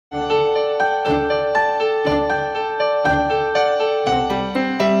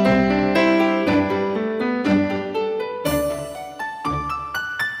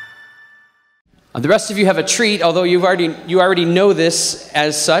rest of you have a treat, although you already know this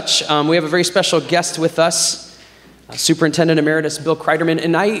as such. We have a very special guest with us, Superintendent Emeritus Bill Cryderman.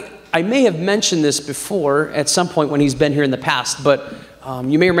 And I may have mentioned this before at some point when he's been here in the past, but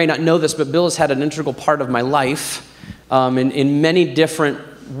you may or may not know this, but Bill has had an integral part of my life in many different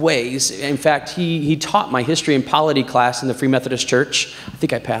ways. In fact, he taught my history and polity class in the Free Methodist Church. I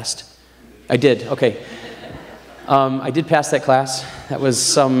think I passed. I did, okay. I did pass that class. That was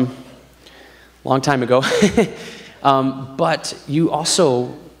some long time ago. But you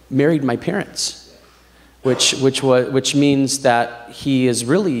also married my parents, which means that he is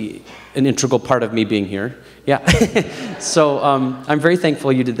really an integral part of me being here. Yeah. So I'm very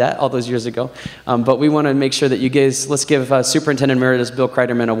thankful you did that all those years ago. But we want to make sure that you guys, let's give Superintendent Emeritus Bill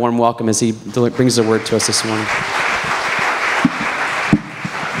Cryderman a warm welcome as he brings the word to us this morning.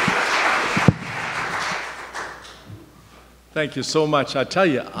 Thank you so much. I tell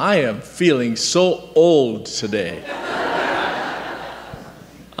you, I am feeling so old today.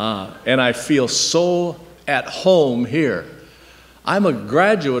 And I feel so at home here. I'm a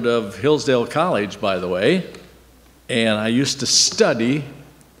graduate of Hillsdale College, by the way, and I used to study,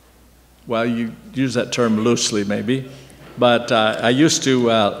 well, you use that term loosely maybe, but I used to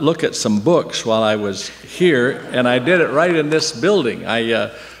look at some books while I was here, and I did it right in this building.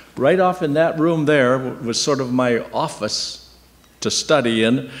 Right off in that room there was sort of my office to study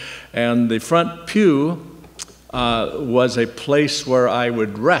in, and the front pew was a place where I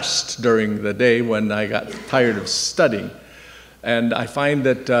would rest during the day when I got tired of studying. And I find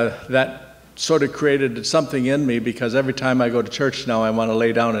that that sort of created something in me, because every time I go to church now, I want to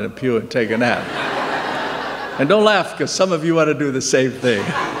lay down in a pew and take a nap. And don't laugh, because some of you want to do the same thing.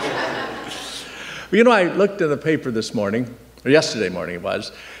 You know, I looked in the paper this morning, or yesterday morning it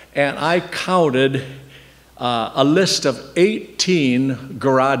was, and I counted a list of 18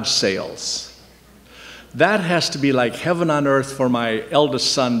 garage sales. That has to be like heaven on earth for my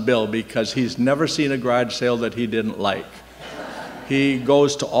eldest son, Bill, because he's never seen a garage sale that he didn't like. He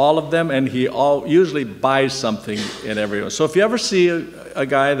goes to all of them, and he usually buys something in every one. So if you ever see a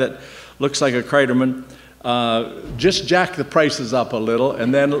guy that looks like a Cryderman, just jack the prices up a little,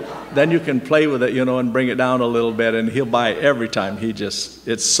 and then you can play with it, you know, and bring it down a little bit, and he'll buy every time.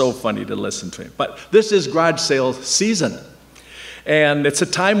 It's so funny to listen to him. But this is garage sale season. And it's a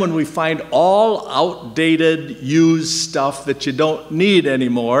time when we find all outdated, used stuff that you don't need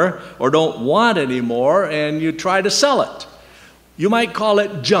anymore or don't want anymore, and you try to sell it. You might call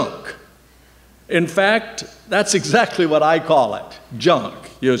it junk. In fact, that's exactly what I call it, junk,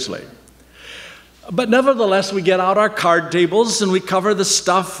 usually. But nevertheless, we get out our card tables and we cover the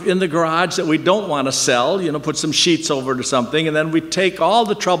stuff in the garage that we don't want to sell, you know, put some sheets over it or something, and then we take all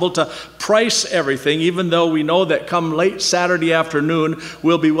the trouble to price everything, even though we know that come late Saturday afternoon,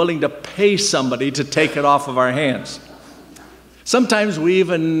 we'll be willing to pay somebody to take it off of our hands. Sometimes we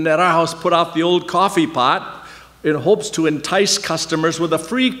even, at our house, put out the old coffee pot in hopes to entice customers with a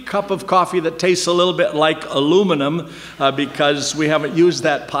free cup of coffee that tastes a little bit like aluminum because we haven't used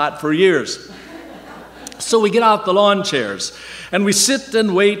that pot for years. So we get out the lawn chairs, and we sit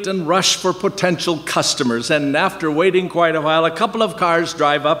and wait and rush for potential customers. And after waiting quite a while, a couple of cars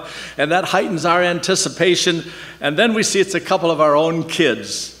drive up, and that heightens our anticipation. And then we see it's a couple of our own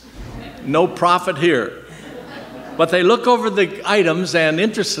kids. No profit here. But they look over the items and,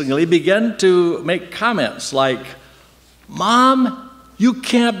 interestingly, begin to make comments like, "Mom, you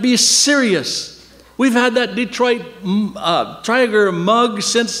can't be serious. We've had that Detroit Tiger mug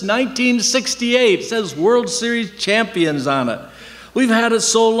since 1968. It says World Series champions on it. We've had it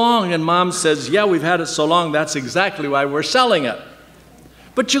so long." And Mom says, "Yeah, we've had it so long. That's exactly why we're selling it."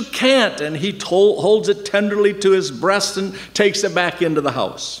 "But you can't." And he holds it tenderly to his breast and takes it back into the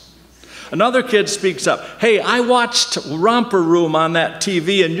house. Another kid speaks up. "Hey, I watched Romper Room on that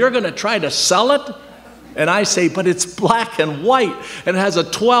TV, and you're going to try to sell it?" And I say, "But it's black and white, and it has a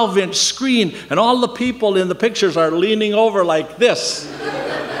 12-inch screen, and all the people in the pictures are leaning over like this."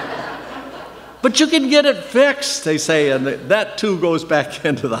 "But you can get it fixed," they say, and that too goes back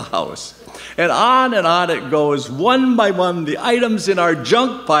into the house. And on it goes. One by one, the items in our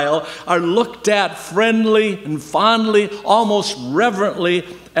junk pile are looked at friendly and fondly, almost reverently,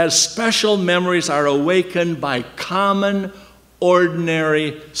 as special memories are awakened by common,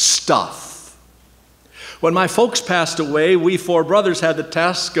 ordinary stuff. When my folks passed away, we four brothers had the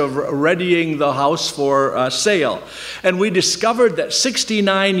task of readying the house for sale. And we discovered that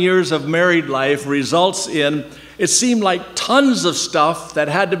 69 years of married life results in, it seemed like, tons of stuff that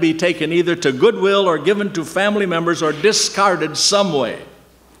had to be taken either to Goodwill or given to family members or discarded some way.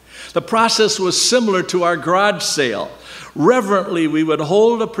 The process was similar to our garage sale. Reverently, we would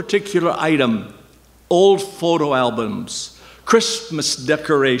hold a particular item old photo albums, Christmas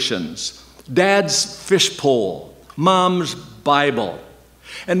decorations, Dad's fishpole, Mom's Bible.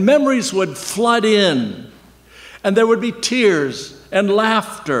 And memories would flood in, and there would be tears and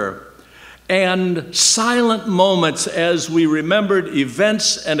laughter and silent moments as we remembered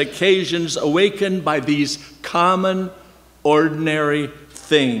events and occasions awakened by these common, ordinary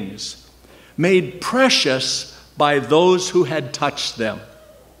things, made precious by those who had touched them.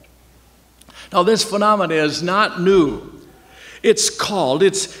 Now, this phenomenon is not new. It's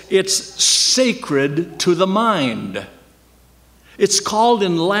sacred to the mind. It's called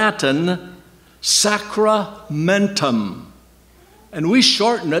in Latin sacramentum, and we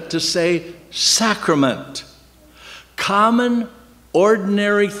shorten it to say sacrament. Common,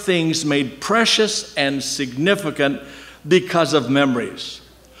 ordinary things made precious and significant because of memories.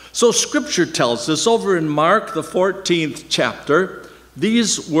 So Scripture tells us over in Mark, the 14th chapter,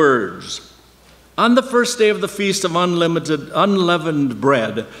 these words. On the first day of the Feast of Unleavened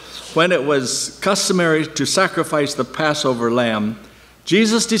Bread, when it was customary to sacrifice the Passover lamb,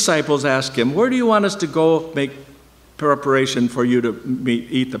 Jesus' disciples asked him, "Where do you want us to go make preparation for you to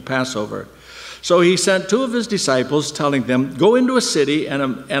eat the Passover?" So he sent two of his disciples, telling them, "Go into a city,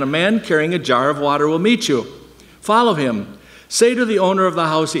 and a man carrying a jar of water will meet you. Follow him. Say to the owner of the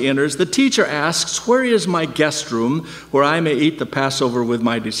house he enters, 'The teacher asks, where is my guest room where I may eat the Passover with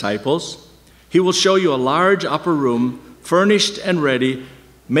my disciples?' He will show you a large upper room, furnished and ready.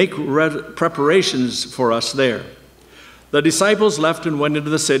 Make preparations for us there." The disciples left and went into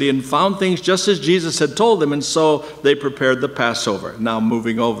the city and found things just as Jesus had told them, and so they prepared the Passover. Now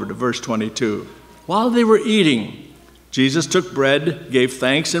moving over to verse 22. While they were eating, Jesus took bread, gave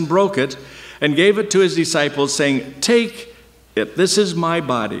thanks, and broke it, and gave it to his disciples, saying, "Take it, this is my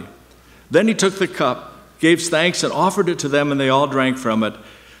body." Then he took the cup, gave thanks, and offered it to them, and they all drank from it.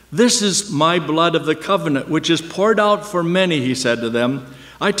 "This is my blood of the covenant, which is poured out for many," he said to them.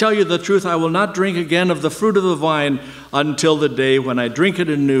 "I tell you the truth, I will not drink again of the fruit of the vine until the day when I drink it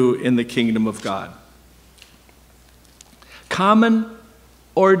anew in the kingdom of God." Common,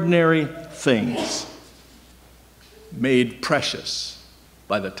 ordinary things made precious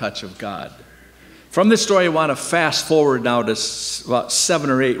by the touch of God. From this story, I want to fast forward now to about 7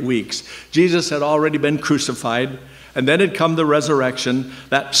 or 8 weeks. Jesus had already been crucified, and then had come the resurrection,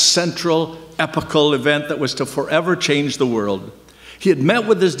 that central, epical event that was to forever change the world. He had met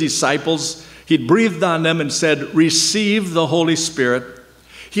with his disciples. He'd breathed on them and said, "Receive the Holy Spirit."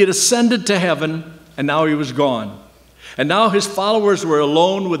 He had ascended to heaven, and now he was gone. And now his followers were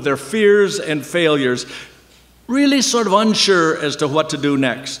alone with their fears and failures, really sort of unsure as to what to do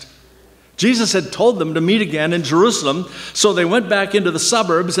next. Jesus had told them to meet again in Jerusalem, so they went back into the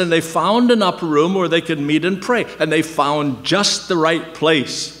suburbs and they found an upper room where they could meet and pray, and they found just the right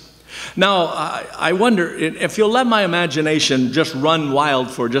place. Now, I wonder if you'll let my imagination just run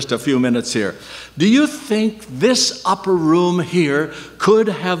wild for just a few minutes here. Do you think this upper room here could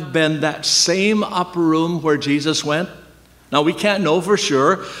have been that same upper room where Jesus went? Now, we can't know for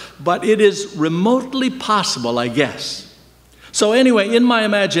sure, but it is remotely possible, I guess. So anyway, in my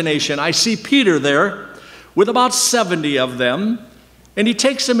imagination, I see Peter there with about 70 of them, and he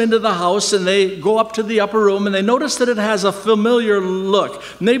takes them into the house, and they go up to the upper room, and they notice that it has a familiar look.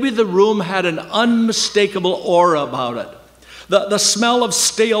 Maybe the room had an unmistakable aura about it. The smell of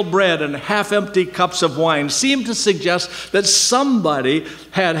stale bread and half-empty cups of wine seemed to suggest that somebody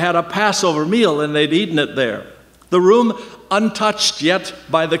had had a Passover meal, and they'd eaten it there. The room, untouched yet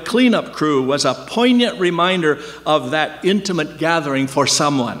by the cleanup crew, was a poignant reminder of that intimate gathering for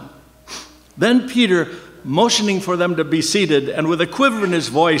someone. Then Peter, motioning for them to be seated, and with a quiver in his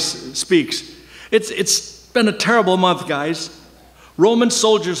voice, speaks. It's been a terrible month, guys. Roman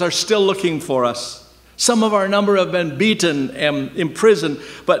soldiers are still looking for us. Some of our number have been beaten and imprisoned,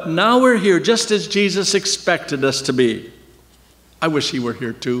 but now we're here just as Jesus expected us to be. I wish he were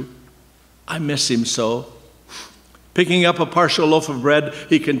here too. I miss him so. Picking up a partial loaf of bread,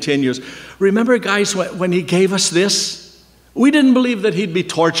 he continues, "Remember, guys, when he gave us this? We didn't believe that he'd be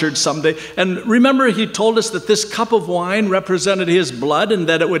tortured someday. And remember, he told us that this cup of wine represented his blood and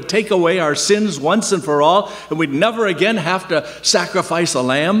that it would take away our sins once and for all, and we'd never again have to sacrifice a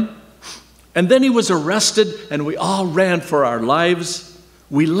lamb. And then he was arrested, and we all ran for our lives.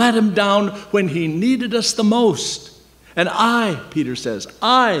 We let him down when he needed us the most. And I," Peter says,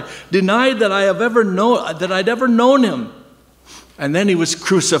 "I denied that I'd ever known him. And then he was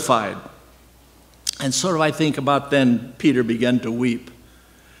crucified." And sort of I think about then Peter began to weep.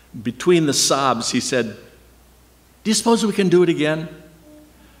 Between the sobs, he said, "Do you suppose we can do it again?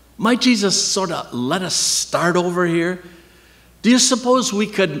 Might Jesus sort of let us start over here? Do you suppose we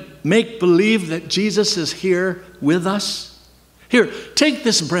could make believe that Jesus is here with us? Here, take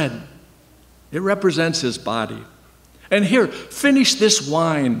this bread. It represents his body. And here, finish this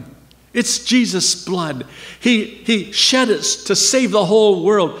wine. It's Jesus' blood. He shed it to save the whole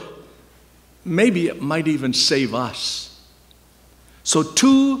world. Maybe it might even save us. So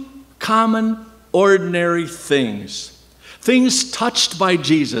two common, ordinary things, things touched by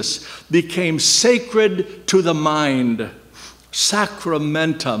Jesus, became sacred to the mind.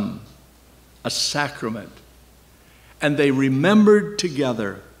 Sacramentum, a sacrament. And they remembered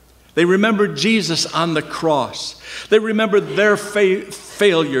together. They remembered Jesus on the cross. They remembered their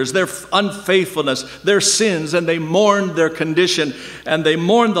failures, their unfaithfulness, their sins, and they mourned their condition, and they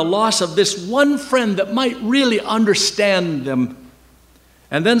mourned the loss of this one friend that might really understand them.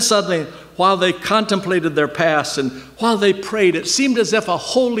 And then suddenly, while they contemplated their past and while they prayed, it seemed as if a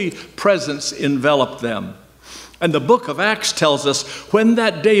holy presence enveloped them. And the book of Acts tells us when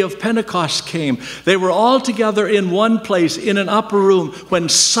that day of Pentecost came, they were all together in one place in an upper room when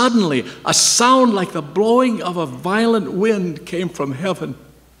suddenly a sound like the blowing of a violent wind came from heaven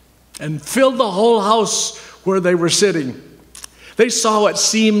and filled the whole house where they were sitting. They saw what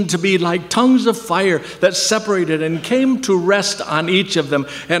seemed to be like tongues of fire that separated and came to rest on each of them,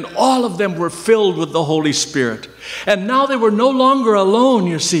 and all of them were filled with the Holy Spirit. And now they were no longer alone,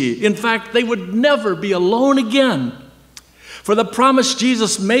 you see. In fact, they would never be alone again. For the promise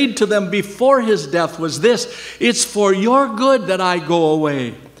Jesus made to them before his death was this: it's for your good that I go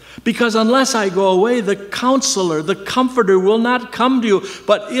away. Because unless I go away, the Counselor, the Comforter, will not come to you.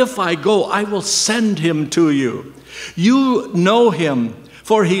 But if I go, I will send him to you. You know him,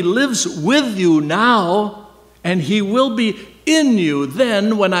 for he lives with you now, and he will be in you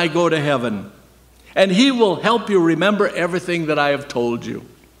then when I go to heaven. And he will help you remember everything that I have told you.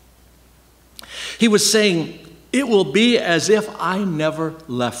 He was saying, it will be as if I never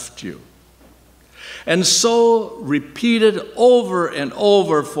left you. And so repeated over and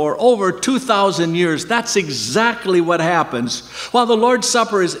over for over 2,000 years. That's exactly what happens. While the Lord's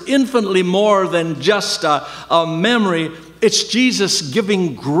Supper is infinitely more than just a memory, it's Jesus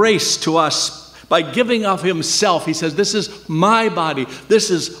giving grace to us by giving of himself. He says, this is my body, this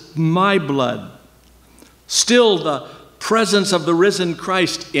is my blood. Still, the presence of the risen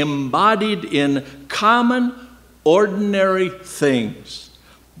Christ embodied in common, ordinary things.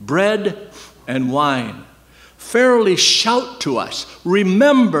 Bread and wine fairly shout to us,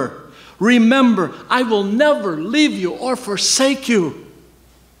 remember, remember, I will never leave you or forsake you.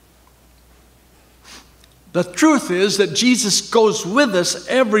 The truth is that Jesus goes with us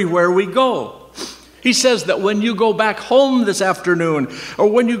everywhere we go. He says that when you go back home this afternoon, or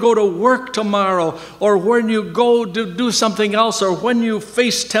when you go to work tomorrow, or when you go to do something else, or when you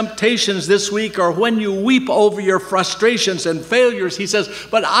face temptations this week, or when you weep over your frustrations and failures, he says,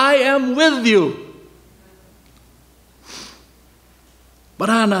 but I am with you. But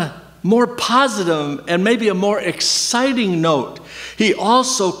on a more positive and maybe a more exciting note, he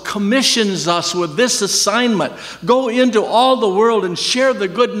also commissions us with this assignment. Go into all the world and share the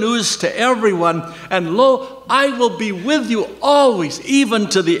good news to everyone. And lo, I will be with you always, even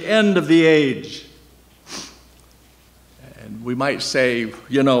to the end of the age. And we might say,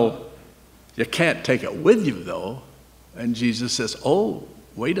 you know, you can't take it with you though. And Jesus says, oh,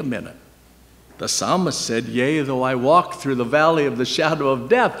 wait a minute. The psalmist said, yea, though I walk through the valley of the shadow of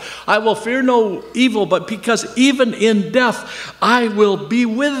death, I will fear no evil, but because even in death, I will be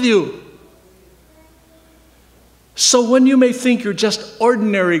with you. So when you may think you're just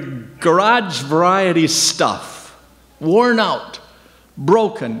ordinary garage variety stuff, worn out,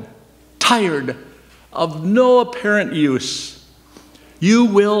 broken, tired, of no apparent use, you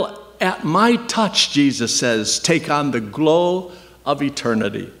will, at my touch, Jesus says, take on the glow of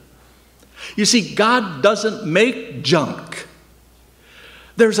eternity. You see, God doesn't make junk.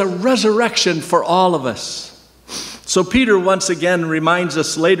 There's a resurrection for all of us. So Peter once again reminds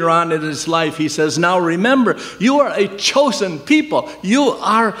us later on in his life, he says, now remember, you are a chosen people. You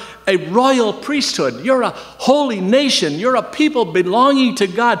are a royal priesthood. You're a holy nation. You're a people belonging to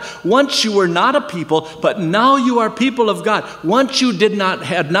God. Once you were not a people, but now you are people of God. Once you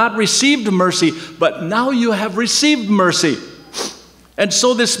had not received mercy, but now you have received mercy. And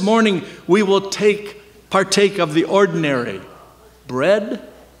so this morning we will partake of the ordinary, bread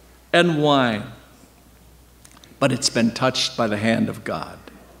and wine, but it's been touched by the hand of God.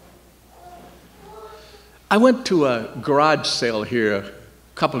 I went to a garage sale here a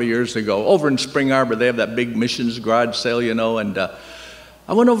couple of years ago. Over in Spring Arbor, they have that big missions garage sale, you know, and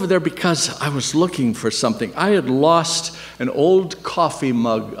I went over there because I was looking for something. I had lost an old coffee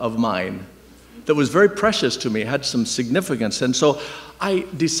mug of mine that was very precious to me, had some significance. And so I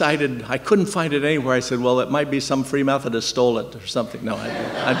decided, I couldn't find it anywhere. I said, well, it might be some Free Methodist stole it or something. No,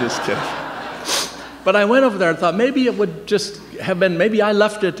 I'm just kidding. But I went over there and thought maybe it would just have been, maybe I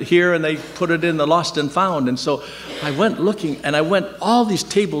left it here and they put it in the lost and found. And so I went looking, and I went all these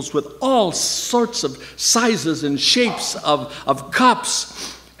tables with all sorts of sizes and shapes of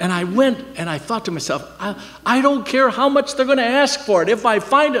cups. And I went and I thought to myself, I don't care how much they're going to ask for it. If I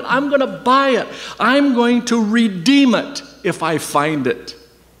find it, I'm going to buy it. I'm going to redeem it if I find it.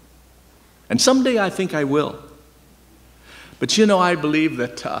 And someday I think I will. But you know, I believe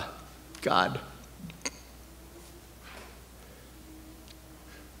that God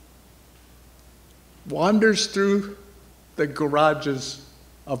wanders through the garages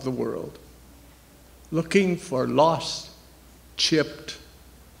of the world looking for lost, chipped,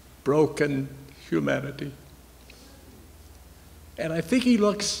 broken humanity. And I think he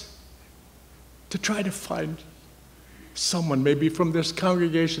looks to try to find someone, maybe from this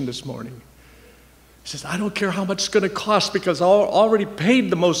congregation this morning. He says, I don't care how much it's going to cost because I already paid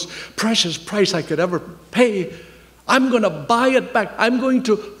the most precious price I could ever pay. I'm going to buy it back. I'm going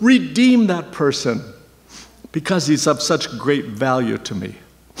to redeem that person because he's of such great value to me.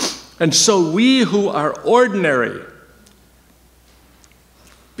 And so we who are ordinary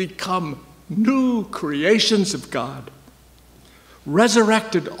become new creations of God,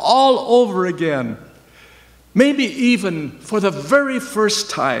 resurrected all over again. Maybe even for the very first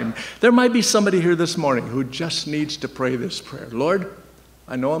time. There might be somebody here this morning who just needs to pray this prayer. Lord,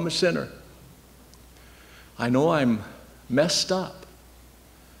 I know I'm a sinner. I know I'm messed up.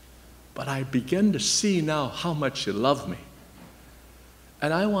 But I begin to see now how much you love me.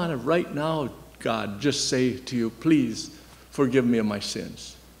 And I want to right now, God, just say to you, please forgive me of my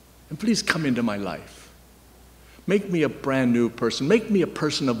sins. And please come into my life. Make me a brand new person. Make me a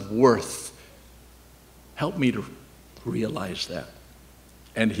person of worth. Help me to realize that.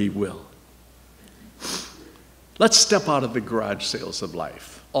 And he will. Let's step out of the garage sales of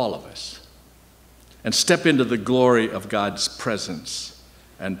life, all of us, and step into the glory of God's presence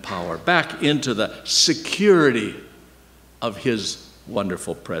and power, back into the security of his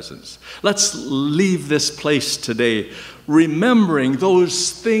wonderful presence. Let's leave this place today remembering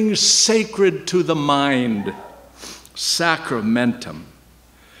those things sacred to the mind, sacramentum,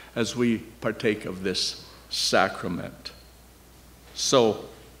 as we partake of this sacrament. So,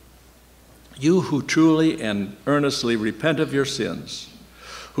 you who truly and earnestly repent of your sins,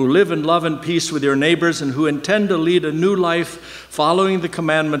 who live in love and peace with your neighbors, and who intend to lead a new life following the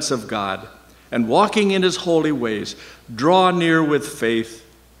commandments of God and walking in his holy ways, draw near with faith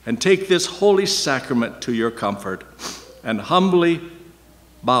and take this holy sacrament to your comfort, and humbly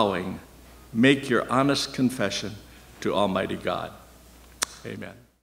bowing, make your honest confession to Almighty God. Amen.